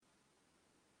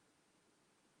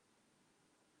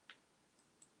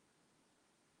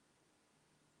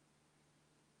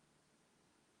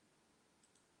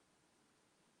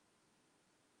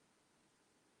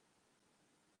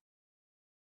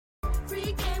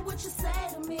Freaking what you say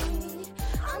to me.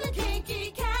 I'm the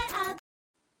kinky cat.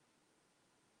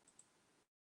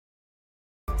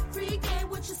 Freaking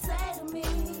what you say to me.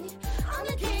 I'm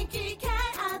the kinky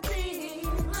cat. I think.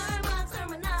 Learn my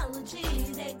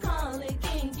terminology. They call it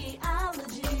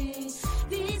Kinkyology.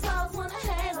 These hoes wanna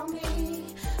hate on me.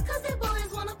 Cause they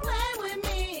boys wanna play with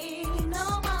me.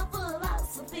 Know my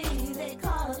philosophy. They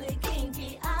call it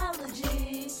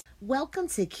Kinkyology. Welcome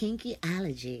to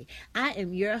Kinkyology. I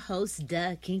am your host,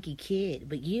 the Kinky Kid,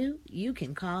 but you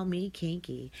can call me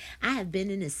Kinky. I have been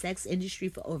in the sex industry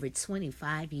for over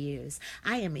 25 years.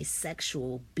 I am a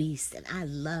sexual beast and I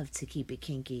love to keep it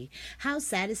kinky. How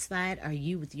satisfied are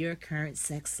you with your current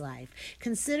sex life?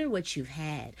 Consider what you've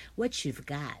had, what you've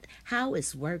got, how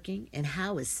it's working and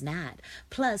how it's not,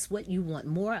 plus what you want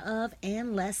more of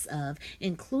and less of,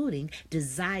 including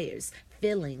desires,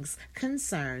 feelings,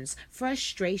 concerns,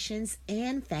 frustrations,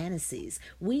 and fantasies.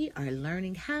 We are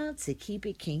learning how to keep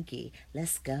it kinky.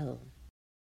 Let's go.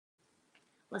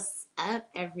 What's up,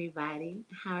 everybody?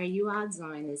 How are you all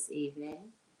doing this evening?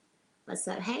 What's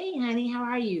up? Hey, honey, how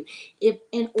are you? If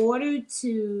in order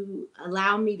to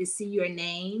allow me to see your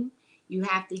name, you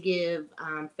have to give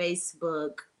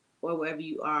Facebook or wherever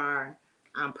you are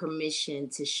permission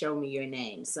to show me your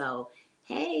name. So,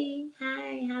 hey,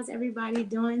 hi, how's everybody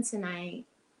doing tonight?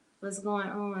 What's going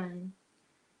on?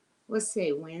 What's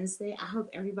today, Wednesday? I hope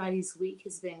everybody's week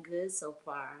has been good so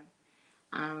far.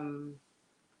 I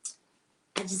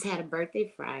just had a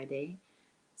birthday Friday.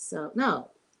 So,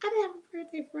 no, I didn't have a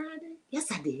birthday Friday. Yes,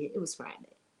 I did. It was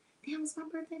Friday. Damn, was my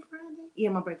birthday Friday? Yeah,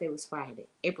 my birthday was Friday,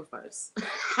 April 1st.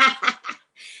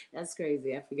 That's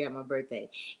crazy. I forgot my birthday.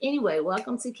 Anyway,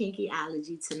 welcome to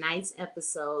Kinkyology. Tonight's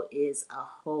episode is a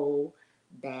whole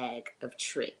bag of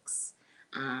tricks.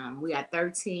 We are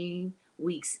 13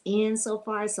 weeks in so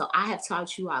far, so I have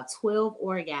taught you all 12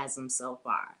 orgasms so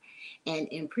far. And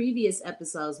in previous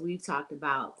episodes, we've talked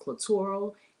about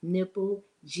clitoral, nipple,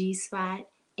 G-spot,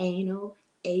 anal,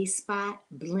 A-spot,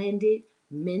 blended,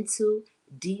 mental,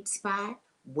 deep spot,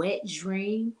 wet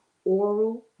dream,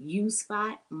 oral,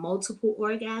 U-spot, multiple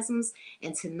orgasms,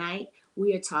 and tonight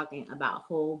we are talking about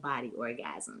whole body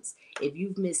orgasms. If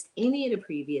you've missed any of the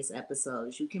previous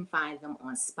episodes, you can find them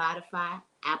on Spotify,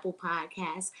 Apple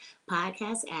Podcasts,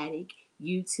 Podcast Addict,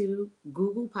 YouTube,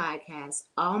 Google Podcasts,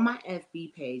 all my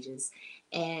FB pages,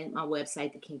 and my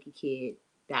website,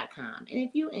 thekinkykid.com. And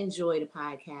if you enjoy the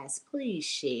podcast, please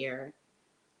share.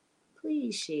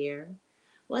 Please share.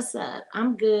 What's up?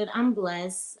 I'm good. I'm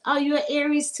blessed. Oh, you're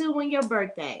Aries too? When your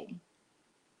birthday?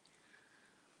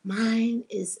 Mine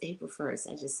is April 1st.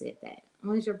 I just said that.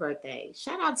 When's your birthday?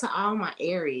 Shout out to all my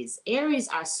Aries. Aries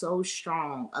are so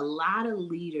strong. A lot of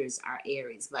leaders are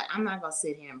Aries, but I'm not going to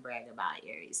sit here and brag about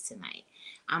Aries tonight.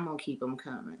 I'm going to keep them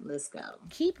coming. Let's go.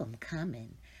 Keep them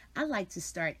coming. I like to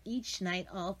start each night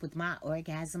off with my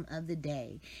orgasm of the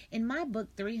day. In my book,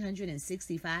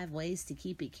 365 Ways to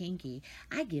Keep It Kinky,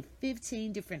 I give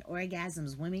 15 different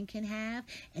orgasms women can have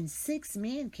and 6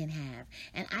 men can have.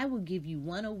 And I will give you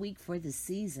one a week for the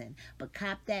season. But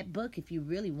cop that book if you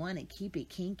really want to keep it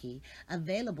kinky.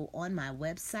 Available on my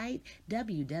website,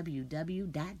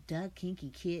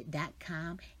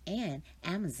 www.thekinkykid.com, and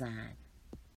Amazon.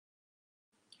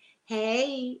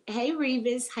 Hey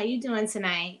Revis, how you doing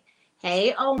tonight?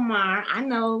 Hey Omar, I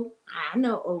know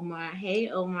Omar. Hey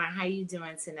Omar, how you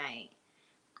doing tonight?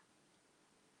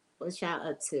 What y'all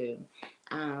up to?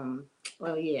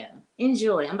 Well, yeah,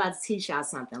 enjoy. I'm about to teach y'all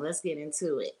something. Let's get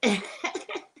into it.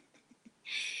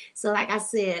 So like I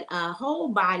said, a whole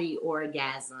body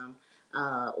orgasm,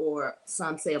 or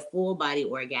some say a full body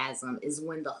orgasm, is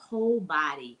when the whole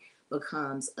body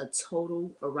becomes a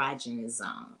total erogenous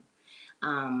zone.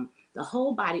 The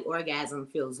whole body orgasm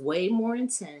feels way more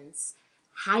intense,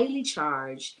 highly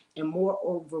charged, and more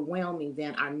overwhelming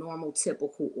than our normal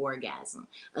typical orgasm.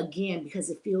 Again, because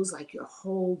it feels like your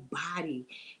whole body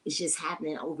is just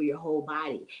happening over your whole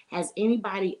body. Has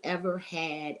anybody ever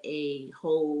had a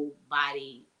whole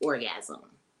body orgasm?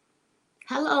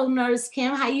 Hello, Nurse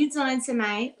Kim. How you doing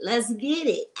tonight? Let's get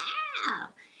it. Ow.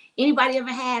 Anybody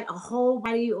ever had a whole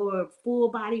body or full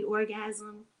body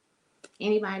orgasm?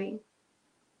 Anybody?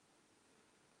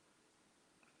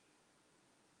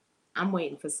 I'm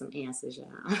waiting for some answers, y'all.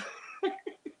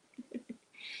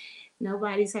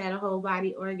 Nobody's had a whole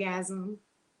body orgasm?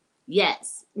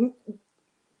 Yes.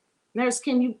 Nurse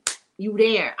Kim, you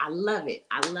there. I love it.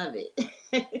 I love it.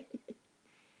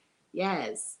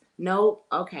 Yes. Nope.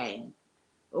 Okay.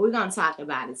 Well, we're going to talk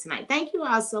about it tonight. Thank you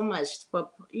all so much for,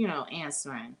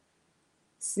 answering.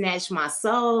 Snatch my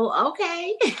soul.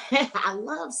 Okay. I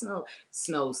love snow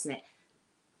snatch.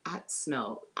 I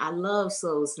love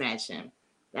soul snatching.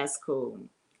 That's cool.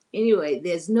 Anyway,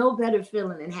 there's no better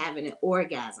feeling than having an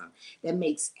orgasm that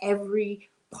makes every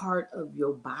part of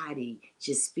your body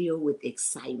just feel with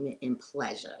excitement and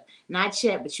pleasure. Not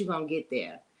yet, but you're going to get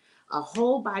there. A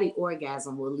whole body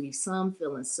orgasm will leave some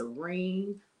feeling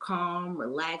serene, calm,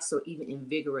 relaxed, or even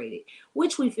invigorated,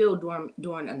 which we feel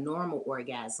during a normal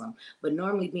orgasm. But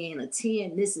normally being a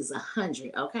 10, this is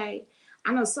 100, okay?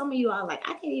 I know some of you are like,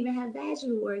 I can't even have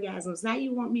vaginal orgasms. Now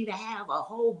you want me to have a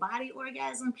whole body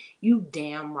orgasm? You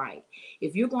damn right.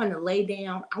 If you're going to lay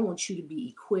down, I want you to be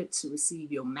equipped to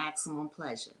receive your maximum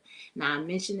pleasure. Now, I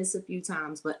mentioned this a few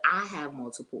times, but I have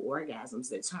multiple orgasms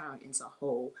that turn into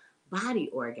whole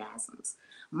body orgasms.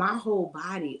 My whole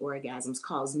body orgasms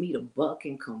cause me to buck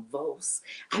and convulse.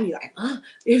 I be like, oh,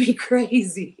 it'd be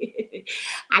crazy.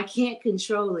 I can't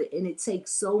control it, and it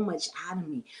takes so much out of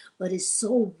me, but it's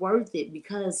so worth it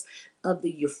because of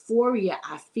the euphoria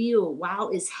I feel while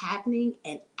it's happening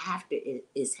and after it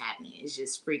is happening. It's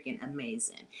just freaking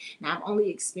amazing. Now, I've only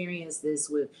experienced this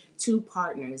with two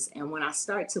partners, and when I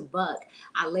start to buck,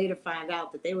 I later find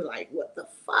out that they were like, what the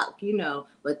fuck,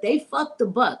 but they fucked the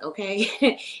buck,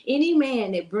 okay? Any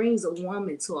man that brings a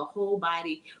woman to a whole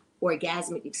body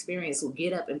orgasmic experience will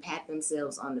get up and pat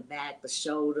themselves on the back, the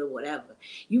shoulder, whatever.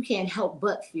 You can't help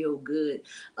but feel good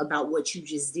about what you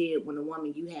just did when the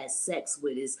woman you had sex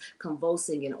with is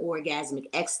convulsing in orgasmic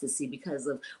ecstasy because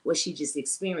of what she just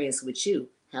experienced with you.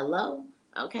 Hello?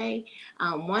 Okay.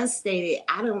 One stated,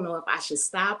 I don't know if I should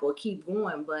stop or keep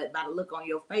going, but by the look on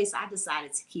your face, I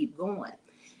decided to keep going.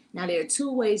 Now, there are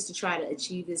two ways to try to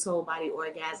achieve this whole body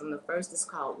orgasm. The first is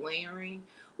called layering,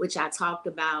 which I talked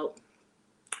about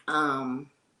um,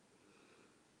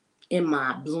 in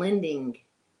my blending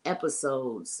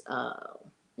episodes.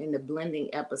 In the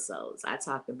blending episodes, I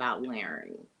talked about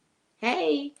layering.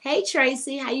 Hey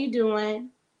Tracy, how you doing?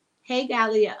 Hey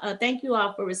Galia, thank you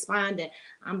all for responding.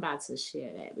 I'm about to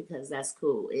share that because that's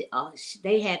cool.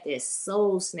 They had their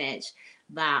soul snatched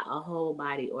by a whole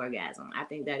body orgasm. I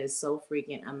think that is so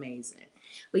freaking amazing.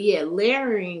 But yeah,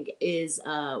 layering is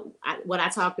what I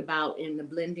talked about in the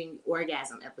blending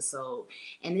orgasm episode.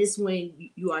 And this when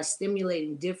you are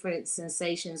stimulating different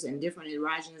sensations and different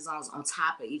erogenous zones on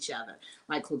top of each other,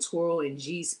 like clitoral and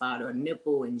G spot or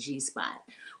nipple and G spot,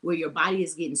 where your body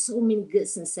is getting so many good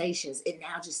sensations, it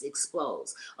now just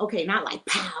explodes. Okay, not like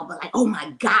pow, but like, oh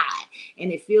my God.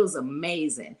 And it feels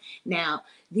amazing. Now,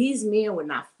 these men were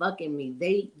not fucking me.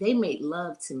 They made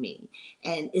love to me.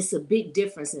 And it's a big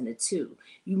difference in the two.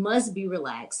 You must be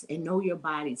relaxed and know your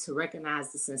body to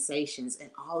recognize the sensations and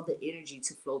all the energy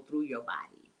to flow through your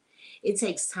body. It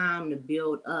takes time to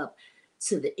build up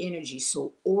to the energy.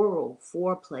 So oral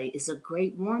foreplay is a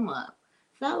great warm up.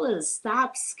 Fellas,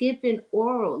 stop skipping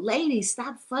oral. Ladies,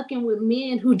 stop fucking with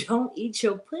men who don't eat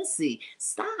your pussy.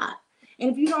 Stop. And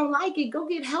if you don't like it, go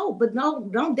get help. But no,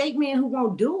 don't date men who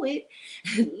won't do it.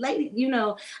 Lady,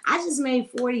 I just made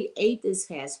 48 this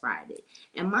past Friday.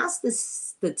 And my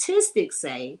statistics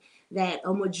say that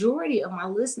a majority of my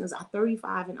listeners are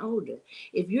 35 and older.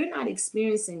 If you're not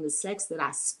experiencing the sex that I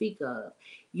speak of,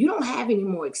 you don't have any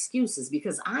more excuses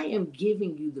because I am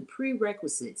giving you the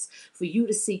prerequisites for you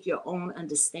to seek your own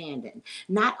understanding,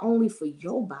 not only for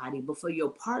your body, but for your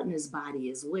partner's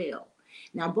body as well.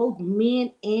 Now, both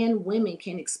men and women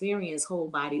can experience whole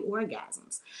body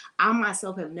orgasms. I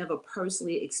myself have never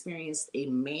personally experienced a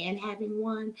man having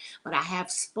one, but I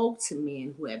have spoke to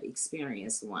men who have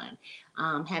experienced one.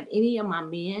 Have any of my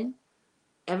men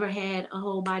ever had a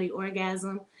whole body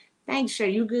orgasm? Thanks, sure.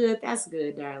 You good? That's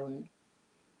good, darling.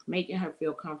 Making her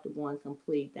feel comfortable and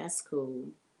complete. That's cool.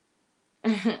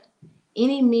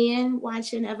 Any men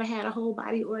watching ever had a whole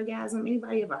body orgasm?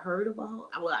 Anybody ever heard of a whole?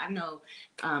 Well, I know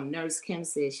Nurse Kim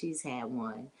said she's had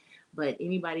one, but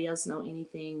anybody else know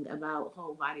anything about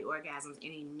whole body orgasms?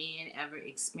 Any men ever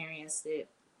experienced it?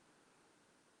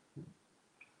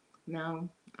 No?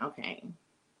 Okay.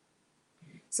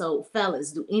 So,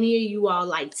 fellas, do any of you all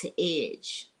like to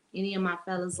edge? Any of my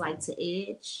fellas like to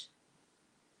edge?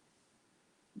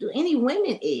 Do any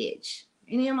women edge?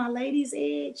 Any of my ladies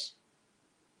edge?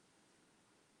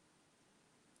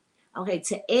 Okay,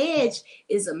 to edge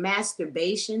is a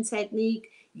masturbation technique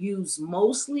used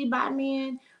mostly by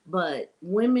men, but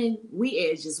women, we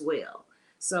edge as well.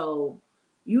 So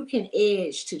you can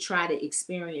edge to try to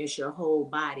experience your whole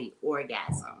body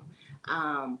orgasm.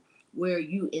 Where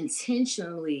you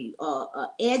intentionally,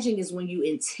 edging is when you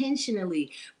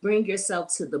intentionally bring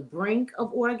yourself to the brink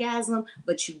of orgasm,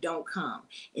 but you don't come.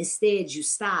 Instead, you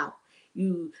stop.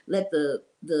 You let the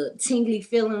tingly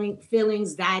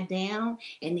feelings die down,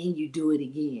 and then you do it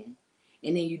again,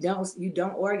 and then you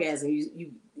don't orgasm.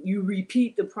 you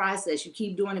repeat the process, you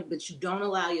keep doing it, but you don't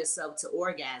allow yourself to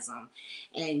orgasm,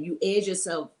 and you edge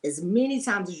yourself as many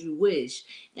times as you wish.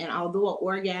 And although an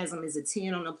orgasm is a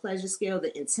 10 on a pleasure scale,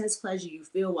 the intense pleasure you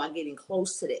feel while getting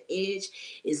close to the edge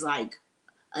is like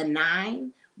a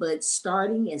 9. But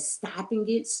starting and stopping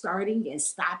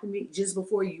it just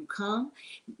before you come,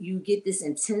 you get this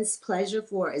intense pleasure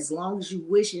for as long as you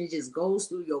wish, and it just goes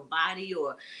through your body.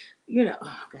 Or,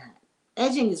 oh God,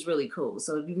 edging is really cool.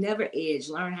 So if you never edge,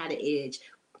 learn how to edge.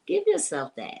 Give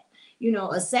yourself that.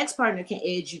 A sex partner can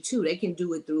edge you too. They can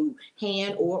do it through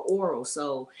hand or oral.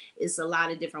 So it's a lot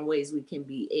of different ways we can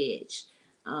be edged.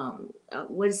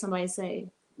 What did somebody say?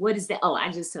 What is that? Oh,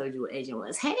 I just told you what edging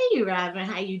was. Hey, Robin,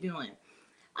 how you doing?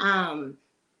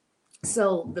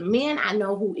 So the men I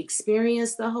know who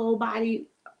experienced the whole body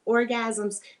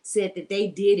orgasms said that they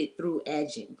did it through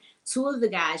edging. 2 of the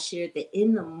guys shared that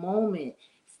in the moment,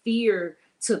 fear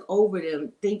took over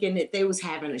them, thinking that they was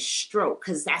having a stroke,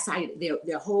 because that's how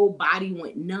their whole body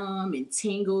went numb and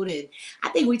tingled. And I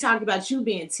think we talked about you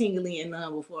being tingly and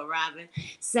numb before, Robin.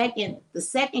 The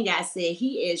second guy said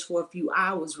he edged for a few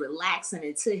hours, relaxing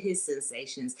into his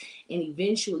sensations, and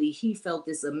eventually he felt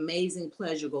this amazing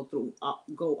pleasure go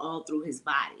all through his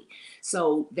body.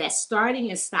 So that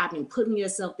starting and stopping, putting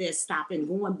yourself there, stopping,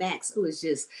 going back. So it's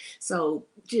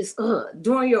just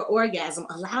during your orgasm,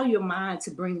 allow your mind to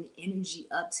bring the energy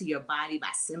up to your body by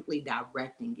simply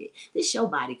directing it. This your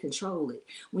body, control it.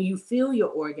 When you feel your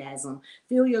orgasm,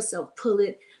 feel yourself pull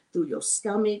it through your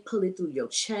stomach, pull it through your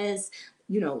chest,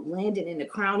 landing in the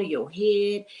crown of your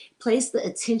head. Place the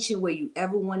attention where you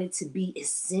ever want it to be and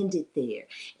send it there.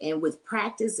 And with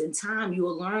practice and time, you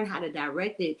will learn how to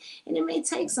direct it. And it may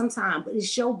take some time, but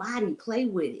it's your body. Play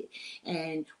with it.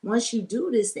 And once you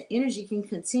do this, the energy can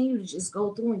continue to just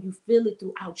go through, and you feel it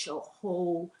throughout your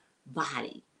whole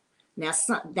body. Now,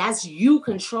 that's you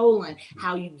controlling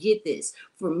how you get this.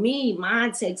 For me,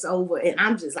 mine takes over, and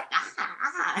I'm just like,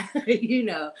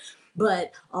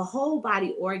 But a whole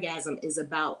body orgasm is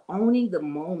about owning the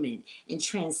moment and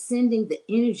transcending the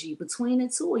energy between the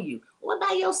two of you, or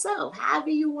by yourself, however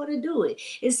you want to do it.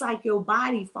 It's like your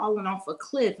body falling off a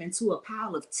cliff into a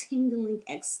pile of tingling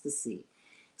ecstasy.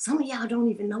 Some of y'all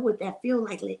don't even know what that feels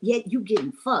like, yet you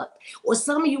getting fucked. Or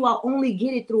some of you all only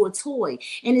get it through a toy,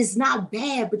 and it's not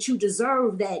bad, but you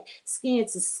deserve that skin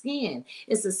to skin.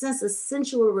 It's a sense of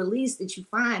sensual release that you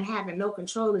find having no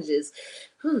control, and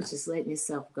just letting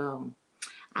yourself go.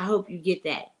 I hope you get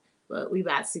that. But we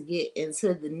about to get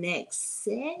into the next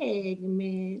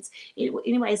segment.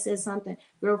 Anybody says something?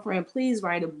 Girlfriend, please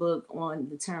write a book on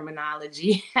the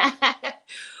terminology.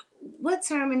 What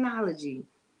terminology?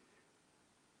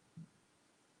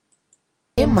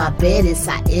 In my bed, it's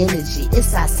our energy,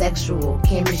 it's our sexual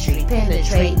chemistry,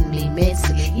 penetrating me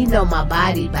mentally. You know my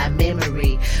body by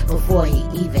memory before he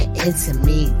even enter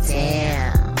me.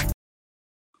 Damn.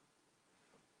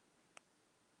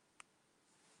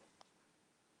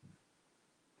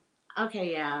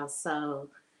 Okay, y'all. So,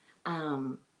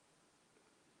 now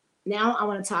I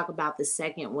want to talk about the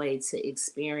second way to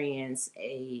experience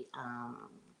a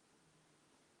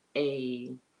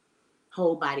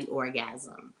whole body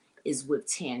orgasm is with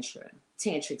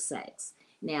tantric sex.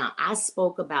 Now, I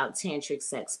spoke about tantric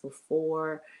sex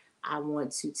before. I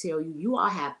want to tell you,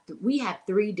 we have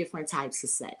 3 different types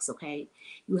of sex, okay?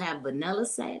 You have vanilla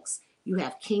sex, you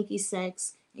have kinky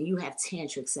sex, and you have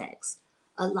tantric sex.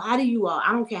 A lot of you all,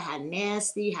 I don't care how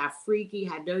nasty, how freaky,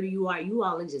 how dirty you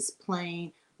all are just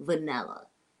plain vanilla.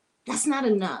 That's not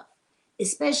enough,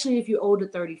 especially if you're over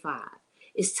 35.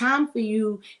 It's time for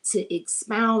you to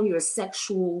expound your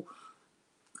sexual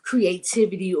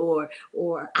creativity or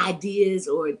ideas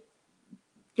or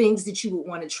things that you would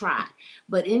want to try.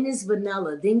 But in this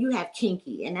vanilla, then you have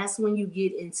kinky, and that's when you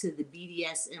get into the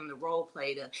BDSM, the role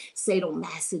play, the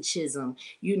sadomasochism,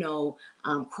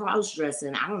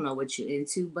 cross-dressing. I don't know what you're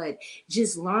into, but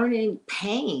just learning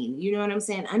pain, you know what I'm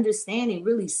saying? Understanding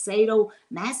really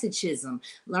sadomasochism,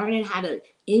 learning how to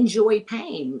enjoy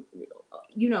pain,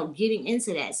 getting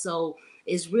into that. So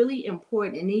it's really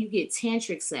important. And then you get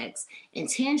tantric sex, and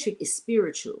tantric is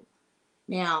spiritual.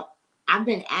 Now, I've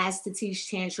been asked to teach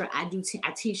tantra. I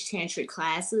teach tantric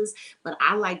classes, but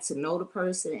I like to know the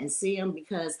person and see them,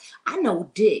 because I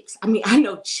know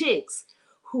chicks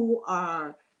who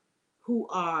have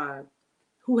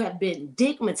been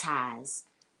digmatized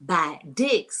by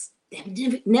dicks that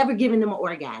have never given them an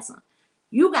orgasm.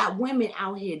 You got women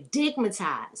out here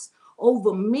digmatized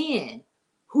over men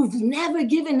who've never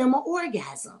given them an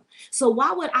orgasm. So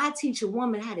why would I teach a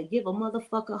woman how to give a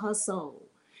motherfucker her soul?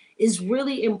 It's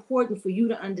really important for you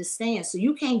to understand. So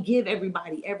you can't give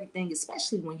everybody everything,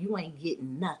 especially when you ain't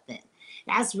getting nothing.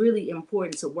 That's really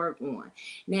important to work on.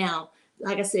 Now,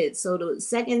 like I said, so the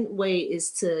second way is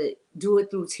to do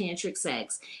it through tantric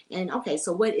sex. And okay,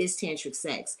 so what is tantric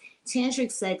sex?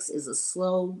 Tantric sex is a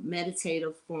slow,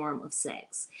 meditative form of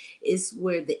sex. It's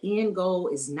where the end goal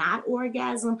is not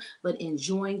orgasm, but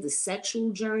enjoying the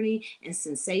sexual journey and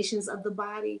sensations of the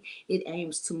body. It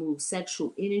aims to move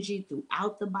sexual energy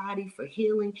throughout the body for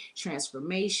healing,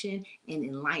 transformation, and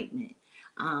enlightenment.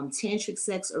 Tantric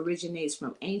sex originates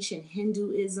from ancient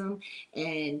Hinduism,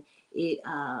 and it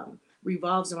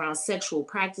revolves around sexual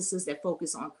practices that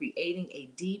focus on creating a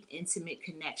deep, intimate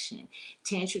connection.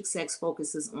 Tantric sex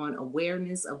focuses on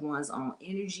awareness of one's own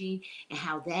energy and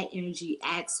how that energy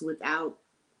acts with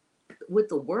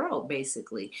the world,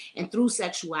 basically, and through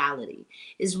sexuality.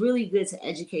 It's really good to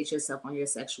educate yourself on your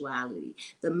sexuality.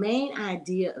 The main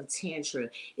idea of tantra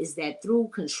is that through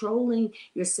controlling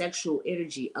your sexual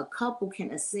energy, a couple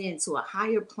can ascend to a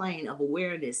higher plane of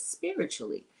awareness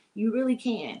spiritually. You really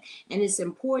can. And it's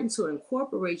important to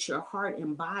incorporate your heart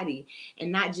and body and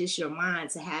not just your mind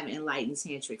to have enlightened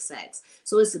tantric sex.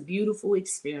 So it's a beautiful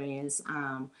experience.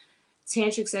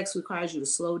 Tantric sex requires you to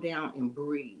slow down and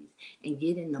breathe and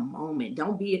get in the moment.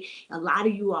 Don't be a lot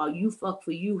of you all, you fuck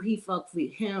for you, he fuck for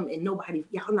him, and nobody,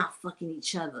 y'all not fucking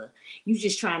each other. You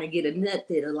just trying to get a nut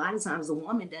that a lot of times a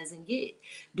woman doesn't get.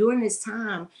 During this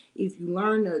time, if you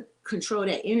learn to control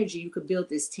that energy, you could build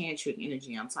this tantric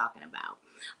energy I'm talking about.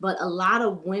 But a lot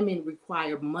of women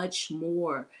require much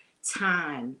more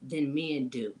time than men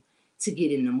do to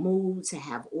get in the mood, to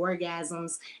have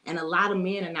orgasms. And a lot of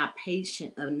men are not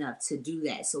patient enough to do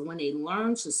that. So when they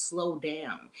learn to slow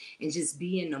down and just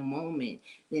be in the moment,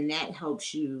 then that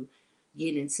helps you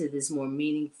get into this more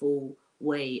meaningful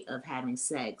way of having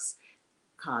sex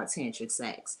called tantric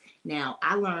sex. Now,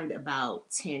 I learned about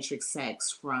tantric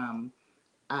sex from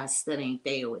studying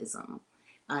Taoism.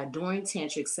 During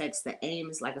tantric sex, the aim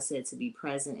is, like I said, to be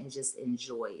present and just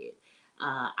enjoy it.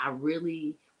 I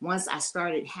really, once I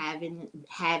started having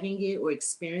it or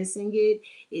experiencing it,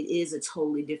 it is a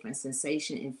totally different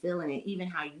sensation and feeling, and even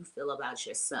how you feel about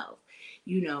yourself.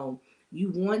 You know,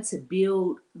 you want to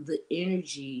build the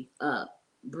energy up.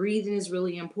 Breathing is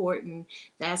really important.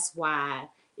 That's why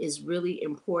it's really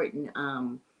important.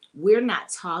 We're not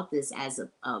taught this as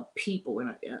a people,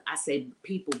 and I say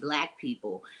people, Black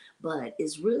people, but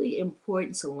it's really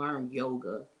important to learn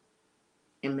yoga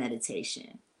and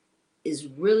meditation. It's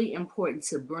really important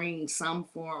to bring some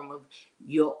form of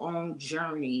your own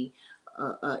journey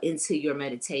into your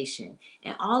meditation.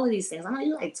 And all of these things, I know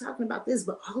you like talking about this,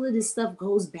 but all of this stuff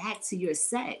goes back to your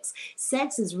sex.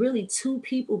 Sex is really two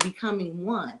people becoming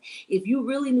one. If you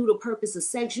really knew the purpose of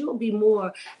sex, you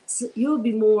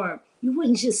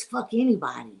wouldn't just fuck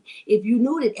anybody. If you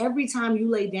knew that every time you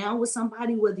lay down with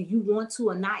somebody, whether you want to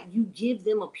or not, you give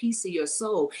them a piece of your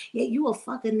soul. Yet you a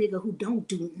fucking nigga who don't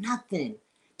do nothing.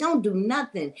 Don't do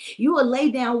nothing. You will lay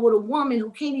down with a woman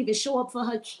who can't even show up for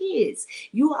her kids.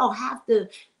 You all have to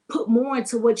put more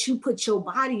into what you put your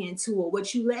body into or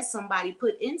what you let somebody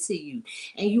put into you.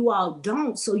 And you all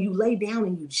don't. So you lay down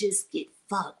and you just get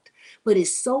fucked. But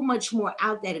it's so much more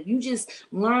out that if you just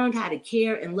learned how to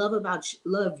care and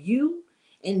love you,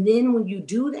 and then when you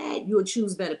do that, you'll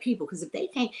choose better people. Because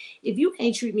if you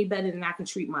can't treat me better than I can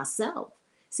treat myself.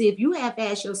 See, if you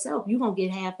half-ass yourself, you're going to get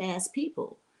half-ass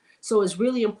people. So it's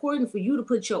really important for you to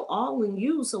put your all in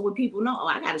you. So when people know, oh,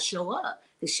 I got to show up,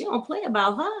 because she don't play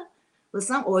about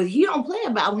her, or he don't play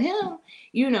about him,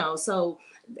 So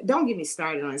don't get me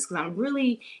started on this, because I'm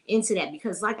really into that.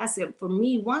 Because like I said, for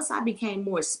me, once I became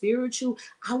more spiritual,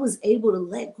 I was able to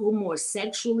let go more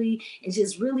sexually and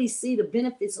just really see the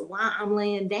benefits of why I'm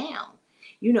laying down.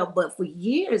 But for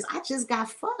years, I just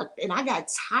got fucked, and I got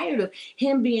tired of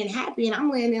him being happy, and I'm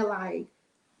laying there like,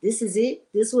 this is it.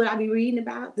 This is what I be reading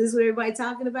about. This is what everybody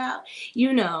talking about,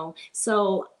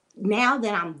 So now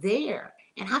that I'm there,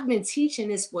 and I've been teaching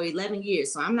this for 11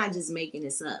 years, so I'm not just making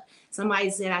this up.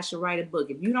 Somebody said I should write a book.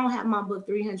 If you don't have my book,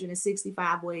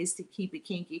 365 Ways to Keep It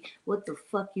Kinky, what the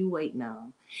fuck you waiting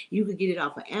on? You could get it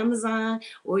off of Amazon,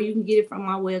 or you can get it from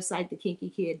my website,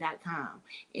 thekinkykid.com.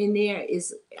 And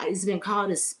it's been called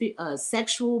a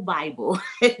sexual Bible.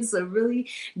 It's a really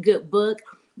good book,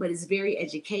 but it's very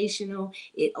educational.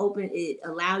 It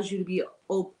allows you to be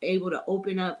able to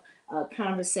open up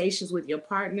conversations with your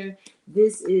partner.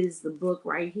 This is the book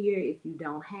right here, if you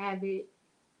don't have it.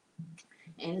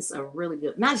 And it's a really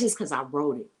good, not just because I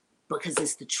wrote it, because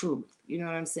it's the truth. You know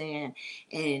what I'm saying?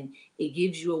 And it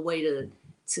gives you a way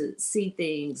to see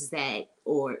things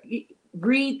or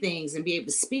read things and be able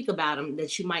to speak about them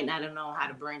that you might not have known how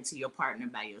to bring to your partner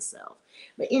by yourself.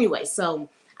 But anyway, so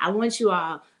I want you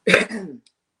all,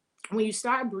 when you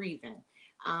start breathing,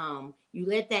 You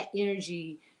let that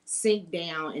energy sink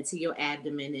down into your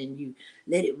abdomen and you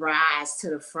let it rise to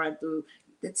the front through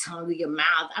the tongue of your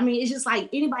mouth. I mean, it's just like,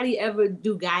 anybody ever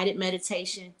do guided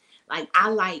meditation? Like, I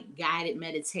like guided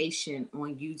meditation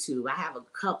on YouTube. I have a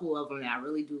couple of them that I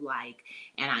really do like,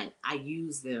 and I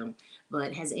use them.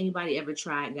 But has anybody ever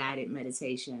tried guided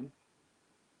meditation?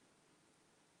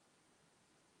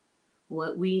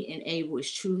 What we enable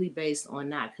is truly based on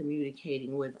not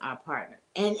communicating with our partner.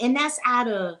 And that's out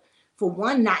of, for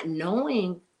one, not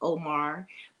knowing, Omar,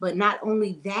 but not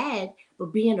only that,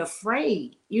 but being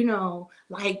afraid,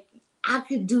 like, I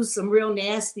could do some real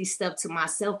nasty stuff to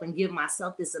myself and give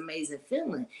myself this amazing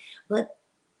feeling. But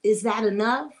is that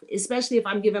enough? Especially if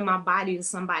I'm giving my body to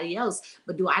somebody else.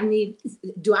 But do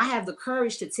I have the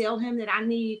courage to tell him that I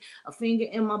need a finger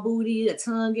in my booty, a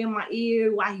tongue in my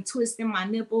ear while he twisting my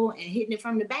nipple and hitting it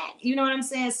from the back? You know what I'm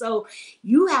saying? So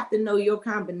you have to know your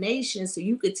combination so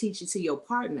you could teach it to your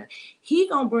partner. He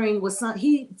gonna bring what some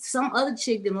other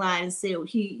chick didn't lie and said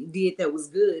he did that was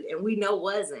good and we know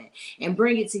wasn't, and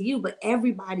bring it to you. But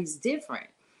everybody's different.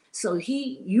 So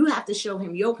you have to show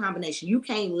him your combination. You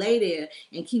can't lay there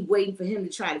and keep waiting for him to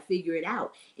try to figure it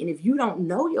out. And if you don't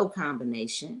know your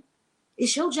combination,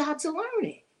 it's your job to learn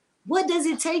it. What does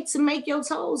it take to make your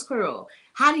toes curl?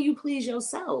 How do you please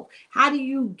yourself? How do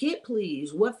you get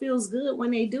pleased? What feels good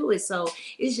when they do it? So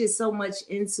it's just so much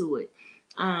into it.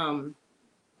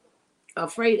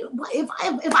 Afraid.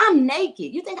 If I'm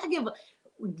naked, you think I give a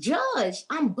judge?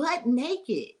 I'm butt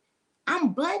naked. I'm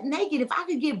butt naked. If I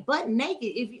could get butt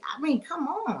naked, come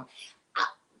on.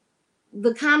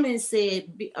 The comment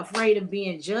said, be afraid of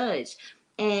being judged.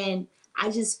 And I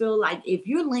just feel like if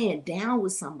you're laying down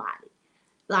with somebody,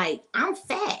 like, I'm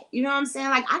fat, you know what I'm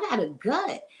saying? Like, I got a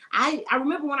gut. I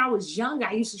remember when I was younger,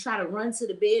 I used to try to run to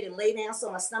the bed and lay down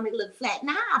so my stomach looked flat.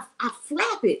 Now I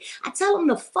flap it. I tell him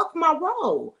to fuck my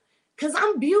roll because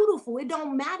I'm beautiful. It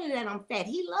don't matter that I'm fat.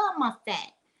 He loved my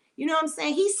fat. You know what I'm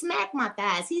saying? He smacked my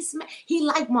thighs. He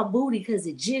liked my booty because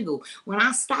it jiggled. When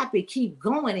I stop it, keep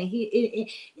going. And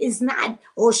it's not,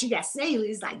 oh, she got cellular.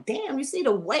 It's like, damn, you see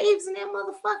the waves in that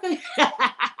motherfucker?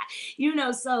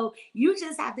 So you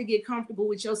just have to get comfortable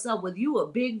with yourself. Whether you a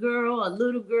big girl, a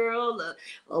little girl,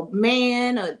 a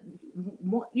man,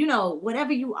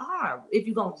 whatever you are. If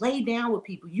you're going to lay down with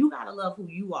people, you got to love who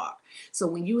you are. So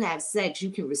when you have sex,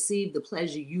 you can receive the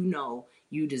pleasure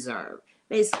you deserve.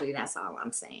 Basically, that's all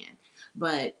I'm saying.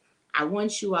 But I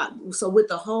want you out. So with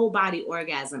the whole body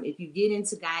orgasm, if you get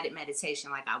into guided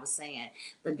meditation, like I was saying,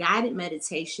 the guided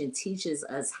meditation teaches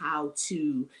us how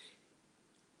to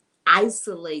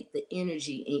isolate the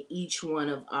energy in each one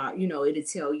of our, it'll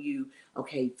tell you,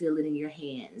 okay, feel it in your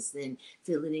hands, then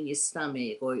feel it in your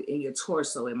stomach or in your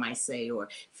torso, it might say, or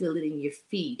feel it in your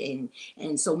feet.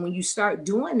 And so when you start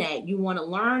doing that, you want to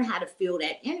learn how to feel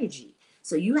that energy.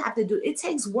 So you have to it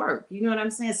takes work. You know what I'm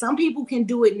saying? Some people can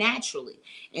do it naturally.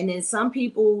 And then some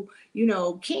people,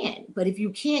 can't. But if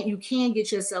you can't, you can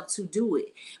get yourself to do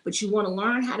it. But you want to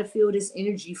learn how to feel this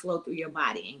energy flow through your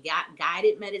body. And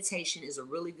guided meditation is a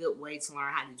really good way to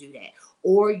learn how to do that.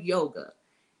 Or yoga.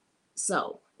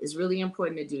 So it's really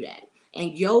important to do that.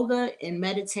 And yoga and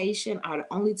meditation are the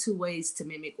only two ways to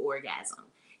mimic orgasm.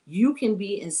 You can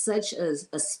be in such a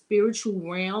spiritual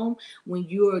realm when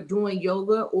you're doing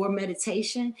yoga or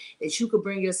meditation that you could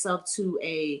bring yourself to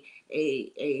a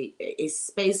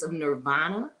space of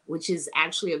nirvana, which is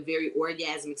actually a very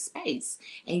orgasmic space.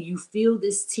 And you feel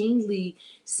this tingly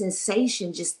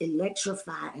sensation just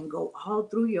electrify and go all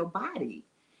through your body.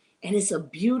 And it's a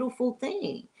beautiful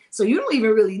thing. So you don't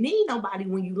even really need nobody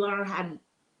when you learn how to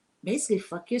basically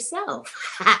fuck yourself.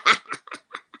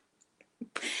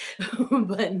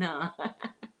 But no,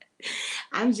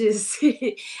 I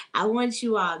want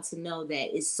you all to know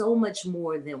that it's so much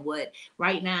more than what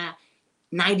right now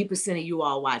 90% of you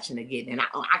all watching are getting. And I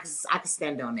can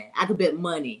stand on that. I could bet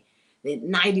money that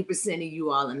 90% of you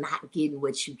all are not getting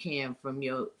what you can from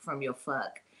your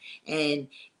fuck. And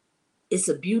it's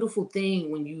a beautiful thing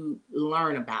when you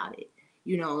learn about it.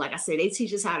 Like I said, they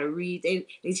teach us how to read. They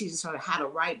teach us how to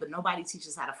write, but nobody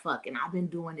teaches how to fuck. And I've been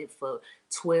doing it for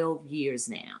 12 years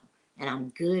now. And I'm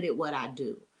good at what I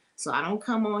do. So I don't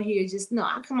come on here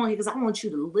I come on here because I want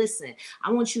you to listen.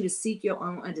 I want you to seek your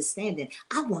own understanding.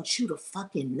 I want you to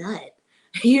fucking nut.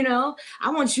 I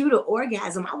want you to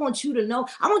orgasm. I want you to know.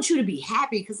 I want you to be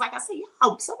happy because, like I said,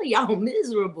 some of y'all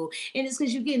miserable, and it's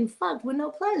because you're getting fucked with no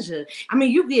pleasure. I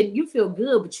mean, you feel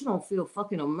good, but you don't feel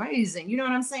fucking amazing. You know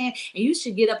what I'm saying? And you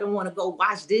should get up and want to go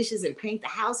wash dishes and paint the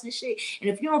house and shit. And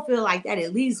if you don't feel like that,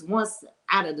 at least once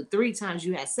out of the 3 times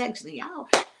you had sex, you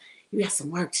got some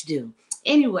work to do.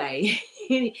 Anyway,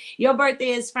 your birthday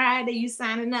is Friday. You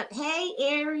signing up. Hey,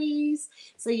 Aries.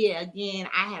 So yeah, again,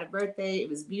 I had a birthday. It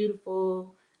was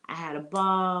beautiful. I had a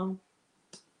ball.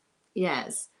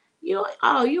 Yes. You're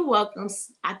welcome.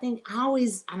 I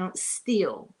don't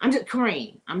steal. I'm just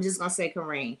Kareem. I'm just gonna say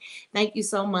Kareem. Thank you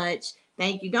so much.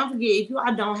 Thank you. Don't forget, if you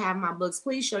all don't have my books,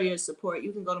 please show your support.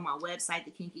 You can go to my website,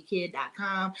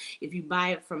 thekinkykid.com. If you buy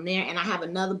it from there, and I have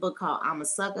another book called I'm a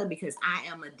Sucker, because I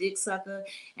am a dick sucker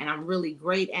and I'm really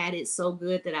great at it. So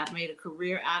good that I've made a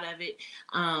career out of it.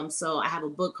 So I have a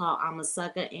book called I'm a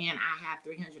Sucker, and I have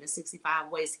 365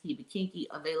 ways to keep it kinky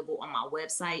available on my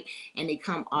website, and they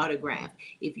come autographed.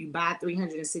 If you buy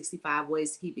 365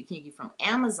 ways to keep it kinky from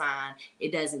Amazon,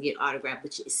 it doesn't get autographed,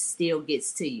 but it still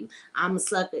gets to you. I'm a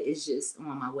Sucker is just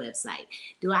on my website.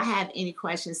 Do I have any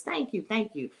questions? Thank you.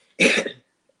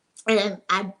 And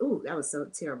that was so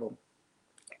terrible.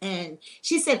 And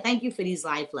she said, thank you for these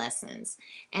life lessons.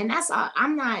 And that's all.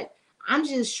 I'm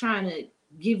just trying to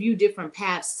give you different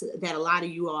paths that a lot of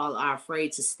you all are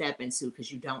afraid to step into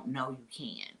because you don't know you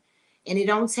can. And it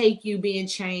don't take you being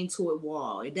chained to a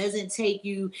wall. It doesn't take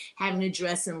you having to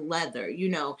dress in leather.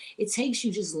 It takes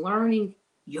you just learning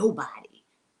your body.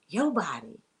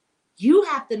 You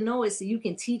have to know it so you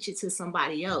can teach it to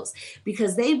somebody else,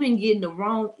 because they've been getting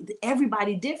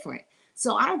everybody different.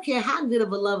 So I don't care how good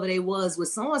of a lover they was with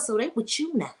so-and-so, they with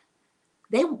you now.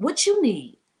 What you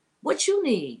need,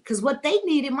 because what they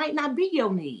need, it might not be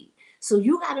your need. So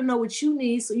you got to know what you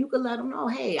need so you can let them know,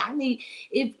 hey,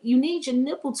 if you need your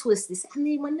nipple twisted, I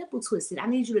need my nipple twisted. I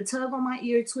need you to tug on my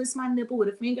ear, twist my nipple with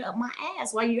a finger up my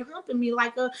ass while you're humping me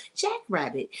like a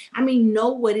jackrabbit. Know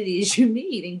what it is you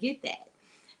need and get that.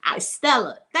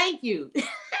 Stella, thank you.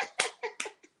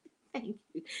 Thank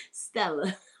you,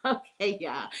 Stella. Okay,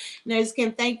 y'all. Nurse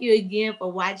Kim, thank you again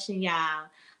for watching, y'all.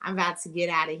 I'm about to get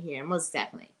out of here. Most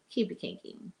definitely. Keep it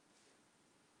kinky.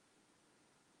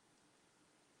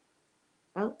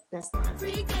 Oh, that's not.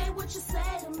 Appreciate what you say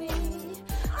to me.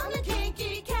 I'm the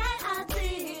kinky cat, I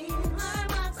think. Learn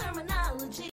my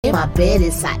terminology. In my bed,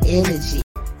 it's our energy.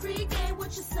 Appreciate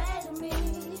what you say to me.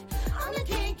 I'm the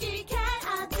kinky cat,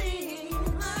 I think.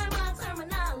 Learn my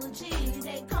terminology.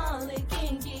 They call it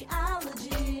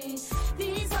Kinkyology.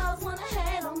 These hoes wanna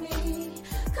hate on me,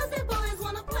 cause they boys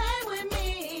wanna play with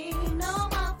me. Know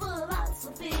my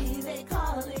philosophy. They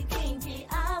call it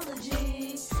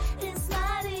Kinkyology. It's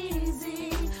not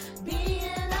easy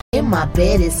being In my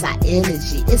bed, it's our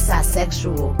energy. It's our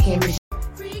sexual chemistry.